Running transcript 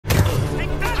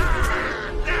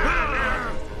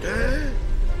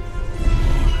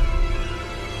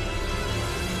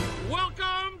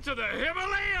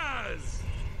Himalayas!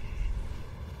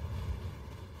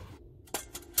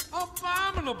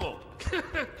 Abominable!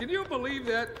 Can you believe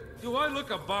that? Do I look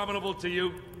abominable to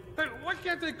you? Hey, why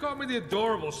can't they call me the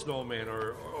adorable snowman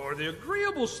or the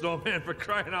agreeable snowman, for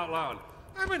crying out loud?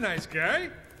 I'm a nice guy.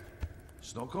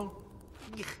 Snow cone?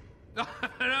 No,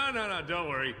 don't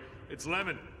worry. It's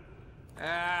lemon.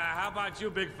 How about you,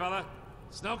 big fella?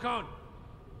 Snow cone?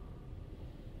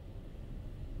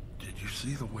 Did you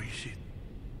see the way she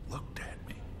looked at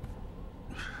me?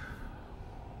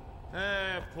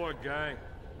 Poor guy.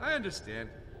 I understand.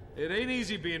 It ain't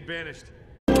easy being banished.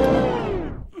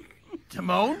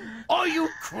 Timon, are you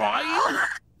crying?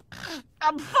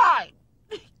 I'm fine.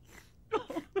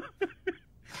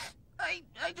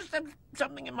 I just have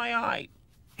something in my eye.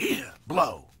 Here,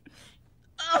 blow.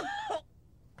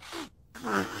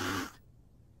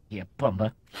 Here,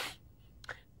 Pumbaa.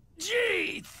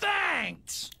 Gee,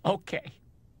 thanks. Okay,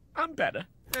 I'm better.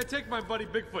 Yeah, take my buddy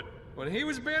Bigfoot. When he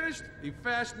was banished, he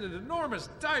fashioned an enormous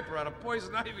diaper out of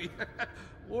poison ivy.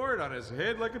 Wore it on his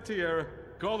head like a tiara.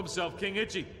 Called himself King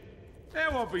Itchy.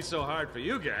 It won't be so hard for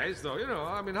you guys, though, you know,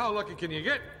 I mean, how lucky can you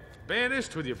get?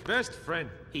 Banished with your best friend.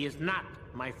 He is not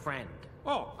my friend.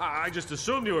 Oh, I just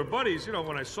assumed you were buddies, you know,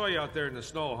 when I saw you out there in the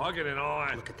snow hugging and all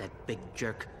that. Look at that big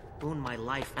jerk. Ruined my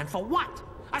life. And for what?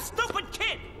 A stupid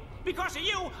kid! Because of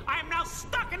you, I am now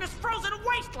stuck in this frozen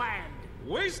wasteland!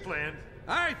 Wasteland?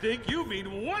 I think you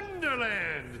mean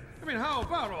Wonderland! I mean, how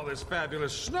about all this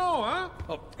fabulous snow, huh?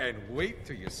 Oh, and wait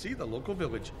till you see the local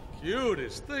village.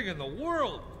 Cutest thing in the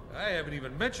world! I haven't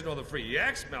even mentioned all the free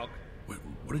yak's milk. Wait,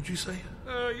 what did you say?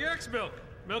 Yak's milk.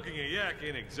 Milking a yak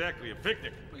ain't exactly a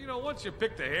picnic. But you know, once you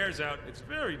pick the hairs out, it's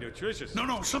very nutritious.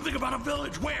 No, something about a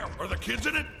village. Where? Are the kids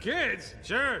in it? Kids?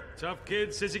 Sure. Tough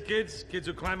kids, sissy kids, kids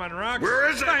who climb on rocks. Where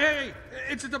is it? Hey,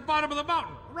 it's at the bottom of the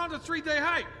mountain, around a 3-day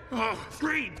hike. Oh,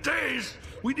 3 days?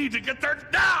 We need to get there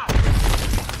now!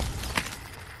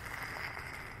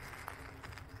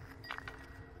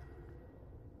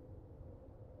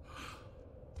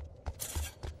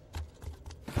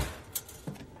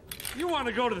 You want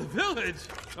to go to the village?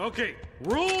 Okay,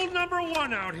 rule number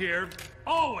 1 out here,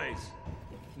 always,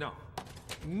 no,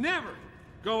 never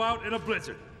go out in a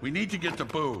blizzard. We need to get to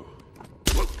Boo.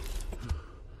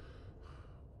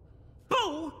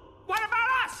 Boo? What about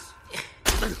us?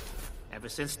 Ever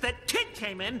since that kid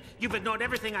came in, you've ignored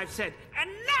everything I've said. And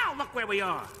now look where we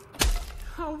are.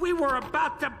 Oh, we were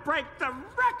about to break the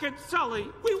record, Sully.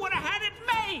 We would have had it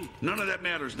made. None of that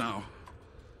matters now.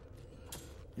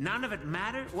 None of it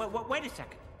matters? Wait a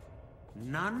second.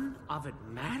 None of it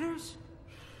matters?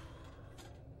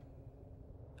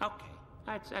 Okay.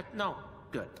 No.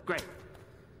 Good. Great.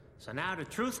 So now the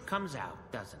truth comes out,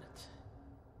 doesn't it?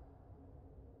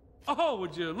 Oh,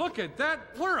 would you look at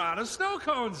that? We're out of snow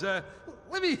cones.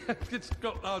 Let me just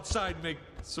go outside and make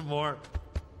some more.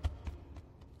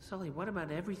 Sully, what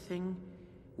about everything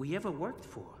we ever worked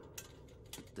for?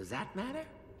 Does that matter?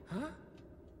 Huh?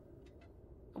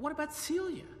 What about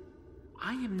Celia?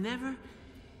 I am never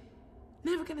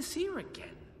gonna see her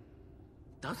again.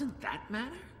 Doesn't that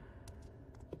matter?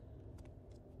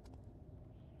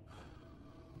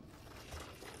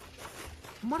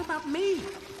 And what about me?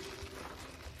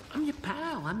 I'm your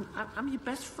pal. I'm your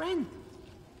best friend.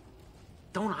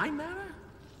 Don't I matter?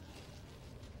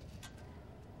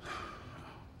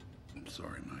 I'm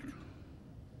sorry, Mike.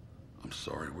 I'm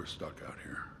sorry we're stuck out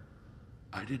here.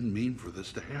 I didn't mean for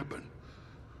this to happen.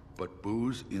 But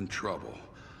Boo's in trouble.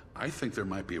 I think there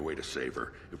might be a way to save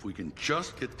her if we can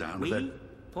just get down to that...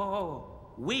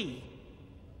 Whoa. We?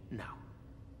 No.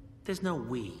 There's no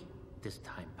we this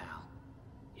time, pal.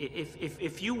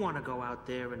 If you want to go out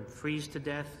there and freeze to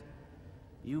death,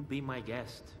 you be my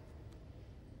guest.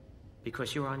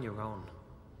 Because you're on your own.